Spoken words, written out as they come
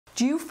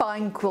Do you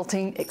find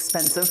quilting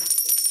expensive?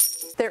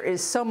 There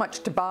is so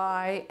much to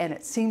buy, and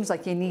it seems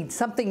like you need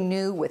something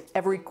new with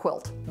every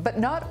quilt. But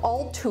not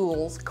all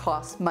tools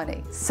cost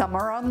money. Some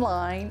are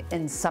online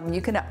and some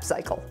you can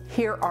upcycle.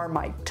 Here are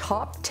my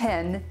top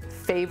 10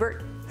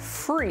 favorite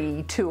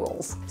free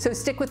tools. So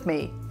stick with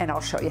me and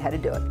I'll show you how to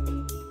do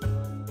it.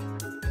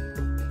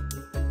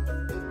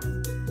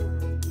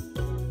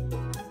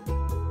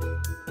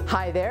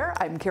 Hi there,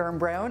 I'm Karen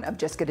Brown of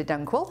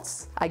JGIDQ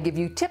Quilts. I give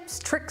you tips,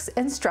 tricks,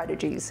 and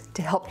strategies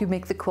to help you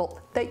make the quilt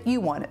that you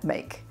want to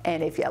make.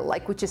 And if you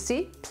like what you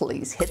see,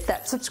 please hit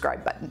that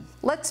subscribe button.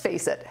 Let's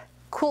face it,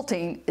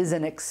 quilting is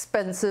an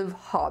expensive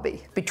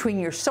hobby. Between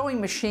your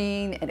sewing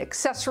machine and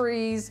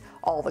accessories,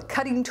 all the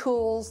cutting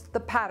tools, the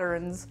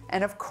patterns,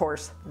 and of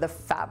course the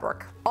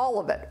fabric. All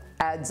of it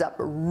adds up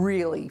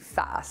really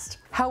fast.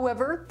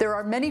 However, there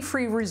are many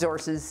free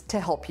resources to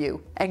help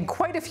you and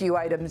quite a few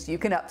items you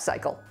can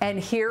upcycle. And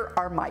here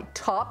are my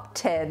top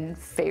 10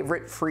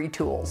 favorite free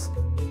tools.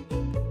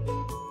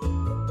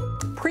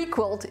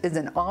 PREQUILT is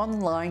an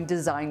online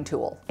design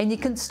tool, and you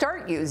can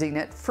start using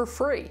it for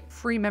free.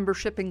 Free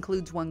membership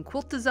includes one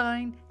quilt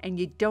design, and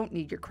you don't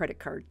need your credit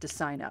card to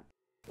sign up.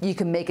 You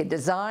can make a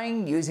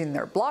design using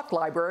their block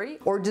library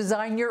or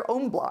design your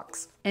own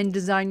blocks. And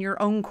design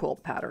your own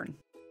quilt pattern.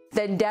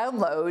 Then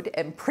download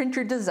and print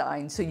your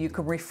design so you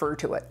can refer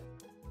to it.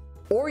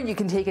 Or you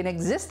can take an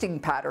existing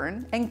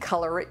pattern and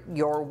color it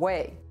your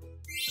way.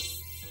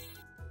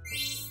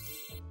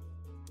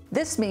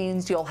 This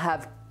means you'll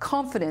have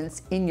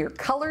confidence in your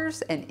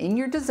colors and in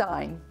your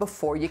design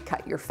before you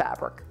cut your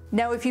fabric.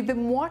 Now, if you've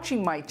been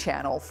watching my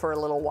channel for a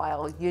little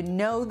while, you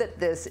know that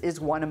this is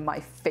one of my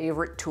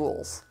favorite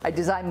tools. I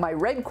designed my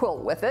red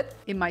quilt with it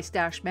in my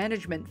stash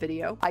management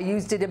video. I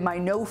used it in my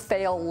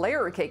no-fail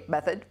layer cake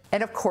method.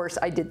 And of course,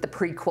 I did the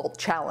pre-quilt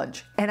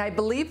challenge. And I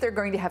believe they're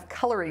going to have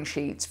coloring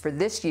sheets for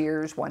this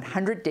year's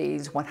 100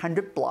 Days,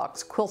 100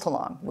 Blocks Quilt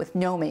Along with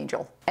Gnome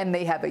Angel. And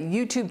they have a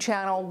YouTube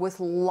channel with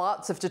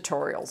lots of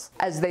tutorials,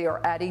 as they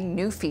are adding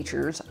new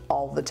features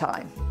all the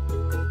time.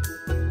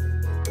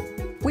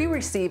 We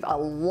receive a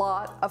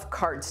lot of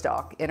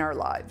cardstock in our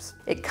lives.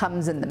 It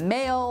comes in the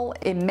mail,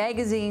 in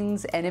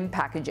magazines, and in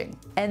packaging.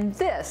 And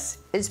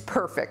this is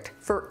perfect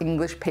for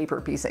English paper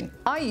piecing.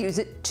 I use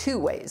it two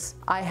ways.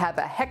 I have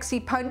a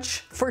Hexie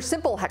Punch for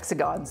simple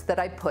hexagons that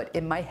I put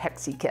in my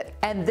Hexie kit.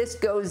 And this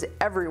goes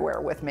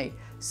everywhere with me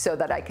so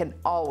that I can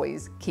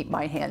always keep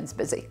my hands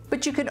busy.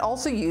 But you can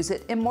also use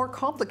it in more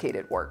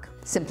complicated work.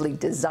 Simply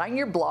design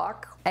your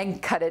block and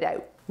cut it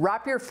out.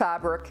 Wrap your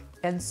fabric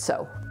and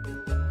sew.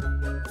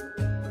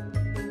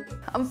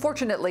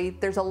 Unfortunately,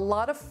 there's a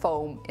lot of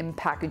foam in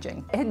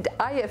packaging, and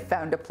I have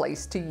found a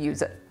place to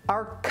use it.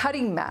 Our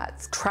cutting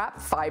mats trap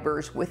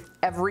fibers with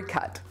every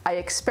cut. I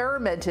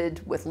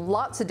experimented with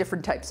lots of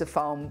different types of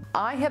foam.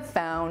 I have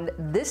found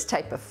this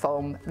type of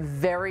foam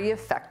very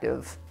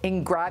effective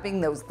in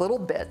grabbing those little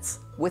bits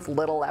with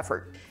little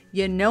effort.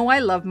 You know I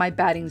love my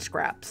batting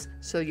scraps,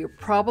 so you're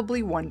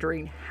probably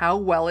wondering how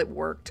well it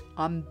worked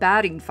on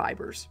batting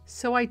fibers.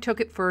 So I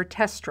took it for a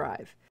test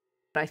drive.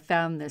 I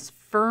found this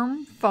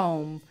firm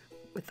foam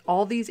with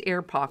all these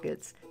air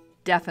pockets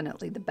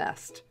definitely the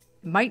best.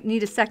 It might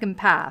need a second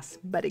pass,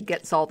 but it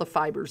gets all the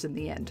fibers in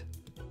the end.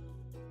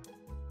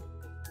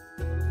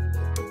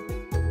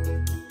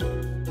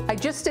 I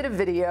just did a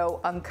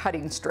video on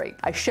cutting straight.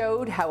 I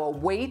showed how a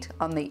weight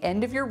on the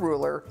end of your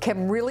ruler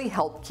can really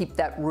help keep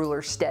that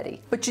ruler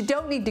steady. But you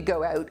don't need to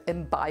go out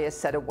and buy a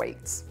set of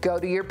weights. Go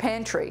to your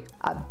pantry,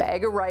 a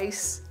bag of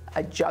rice,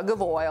 a jug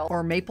of oil,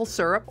 or maple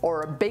syrup,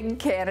 or a big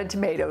can of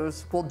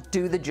tomatoes will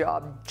do the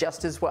job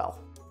just as well.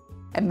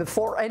 And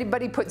before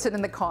anybody puts it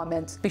in the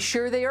comments, be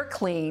sure they are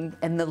clean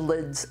and the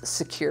lids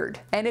secured.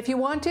 And if you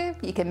want to,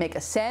 you can make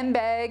a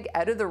sandbag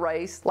out of the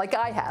rice like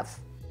I have.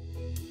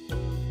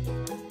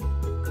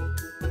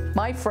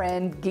 My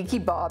friend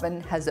Geeky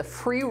Bobbin has a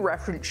free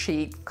reference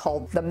sheet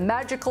called The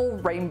Magical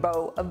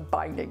Rainbow of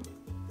Binding.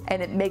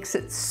 And it makes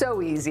it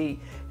so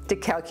easy to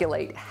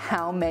calculate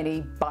how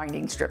many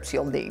binding strips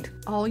you'll need.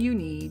 All you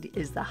need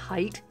is the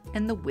height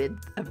and the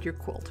width of your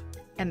quilt.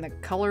 And the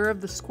color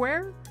of the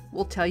square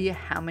will tell you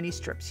how many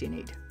strips you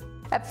need.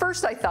 At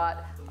first I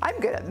thought, I'm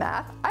good at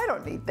math, I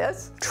don't need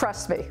this.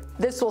 Trust me,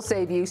 this will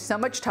save you so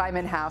much time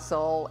and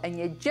hassle, and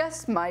you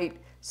just might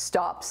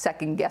stop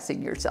second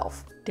guessing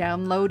yourself.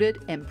 Download it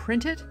and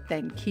print it,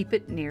 then keep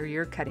it near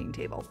your cutting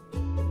table.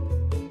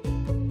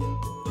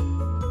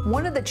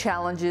 One of the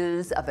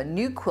challenges of a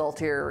new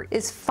quilter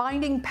is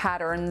finding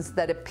patterns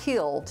that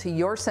appeal to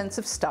your sense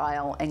of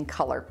style and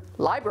color.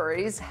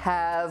 Libraries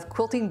have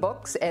quilting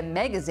books and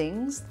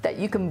magazines that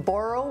you can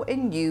borrow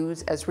and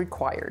use as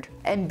required.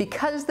 And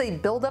because they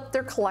build up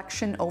their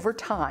collection over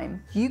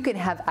time, you can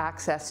have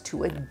access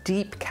to a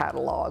deep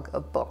catalog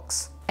of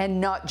books. And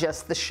not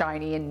just the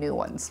shiny and new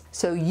ones.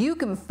 So you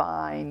can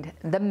find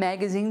the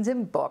magazines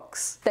and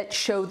books that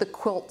show the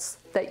quilts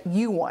that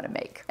you want to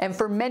make. And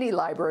for many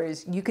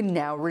libraries, you can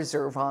now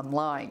reserve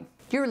online.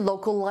 Your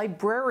local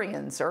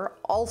librarians are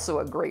also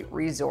a great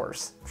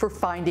resource for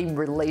finding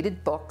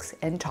related books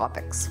and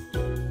topics.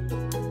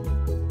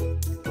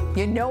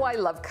 You know I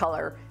love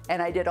color,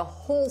 and I did a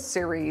whole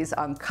series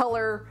on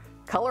color,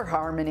 color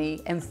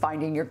harmony, and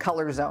finding your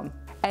color zone.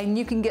 And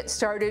you can get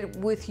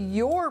started with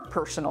your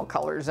personal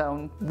color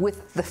zone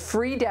with the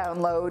free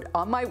download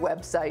on my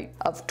website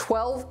of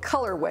 12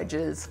 color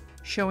wedges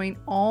showing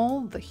all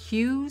the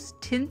hues,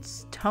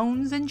 tints,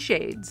 tones, and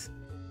shades,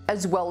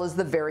 as well as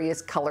the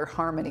various color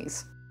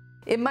harmonies.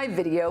 In my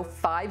video,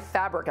 5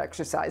 Fabric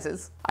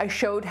Exercises, I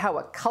showed how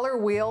a color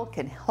wheel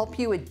can help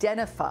you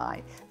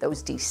identify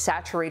those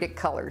desaturated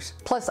colors.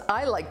 Plus,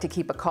 I like to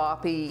keep a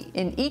copy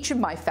in each of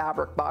my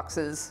fabric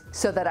boxes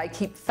so that I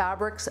keep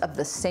fabrics of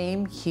the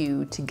same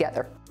hue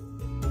together.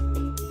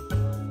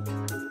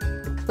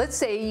 Let's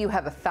say you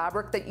have a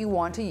fabric that you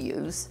want to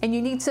use and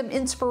you need some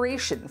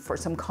inspiration for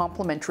some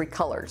complementary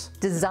colors.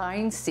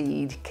 Design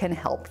Seed can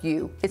help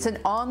you. It's an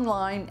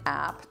online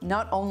app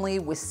not only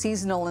with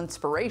seasonal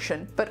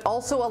inspiration, but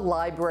also a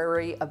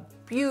library of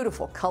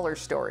beautiful color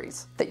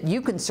stories that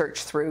you can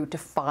search through to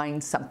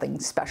find something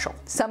special.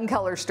 Some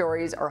color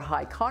stories are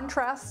high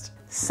contrast,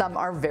 some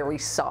are very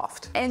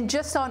soft. And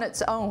just on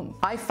its own,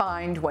 I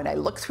find when I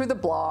look through the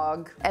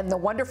blog and the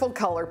wonderful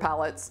color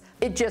palettes,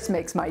 it just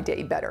makes my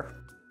day better.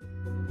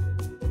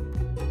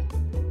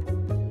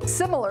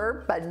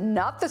 Similar, but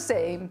not the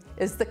same,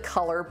 is the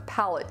color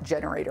palette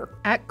generator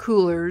at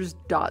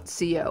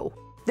Coolors.co.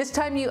 This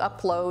time you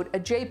upload a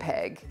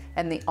JPEG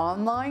and the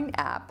online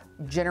app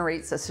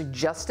generates a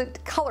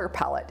suggested color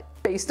palette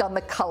based on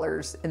the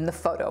colors in the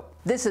photo.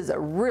 This is a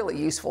really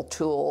useful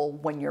tool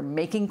when you're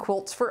making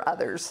quilts for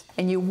others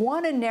and you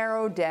want to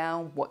narrow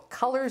down what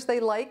colors they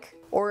like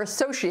or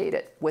associate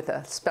it with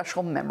a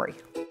special memory.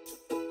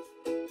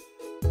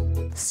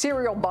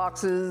 Cereal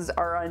boxes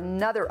are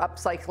another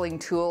upcycling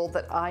tool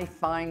that I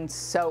find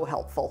so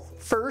helpful.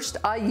 First,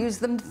 I use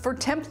them for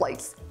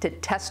templates to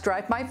test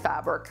drive my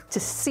fabric to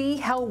see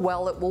how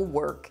well it will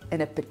work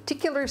in a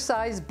particular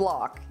size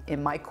block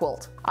in my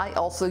quilt. I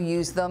also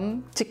use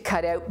them to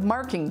cut out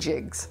marking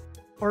jigs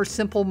or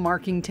simple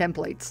marking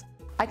templates.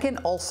 I can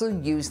also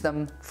use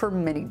them for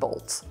mini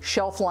bolts,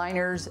 shelf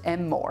liners,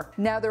 and more.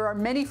 Now there are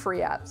many free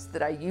apps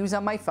that I use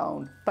on my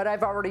phone, but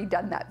I've already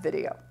done that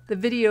video. The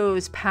video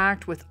is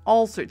packed with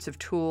all sorts of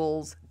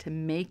tools to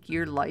make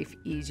your life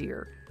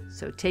easier,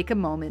 so take a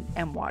moment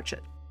and watch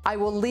it. I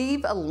will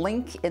leave a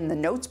link in the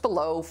notes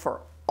below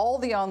for all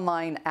the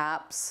online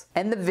apps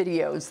and the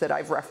videos that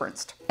I've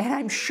referenced. And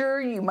I'm sure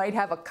you might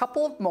have a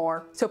couple of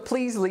more, so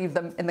please leave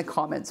them in the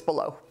comments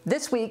below.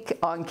 This week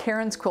on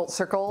Karen's Quilt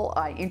Circle,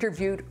 I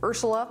interviewed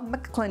Ursula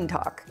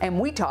McClintock, and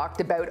we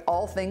talked about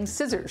all things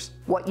scissors,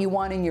 what you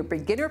want in your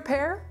beginner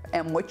pair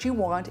and what you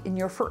want in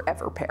your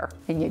forever pair.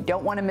 And you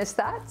don't want to miss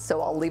that,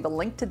 so I'll leave a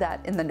link to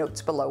that in the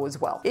notes below as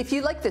well. If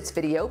you like this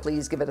video,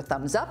 please give it a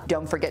thumbs up.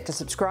 Don't forget to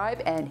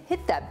subscribe and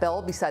hit that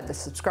bell beside the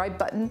subscribe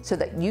button so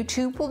that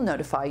YouTube will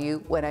notify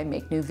you when I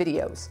make new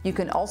videos. You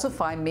can also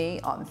find me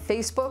on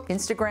Facebook,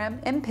 Instagram,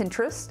 and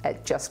Pinterest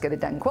at Just Get It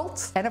Done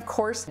Quilts. And of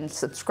course,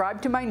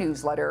 subscribe to my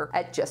newsletter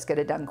at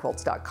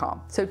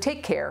justgetitdonequilts.com. So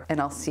take care, and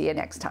I'll see you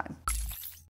next time.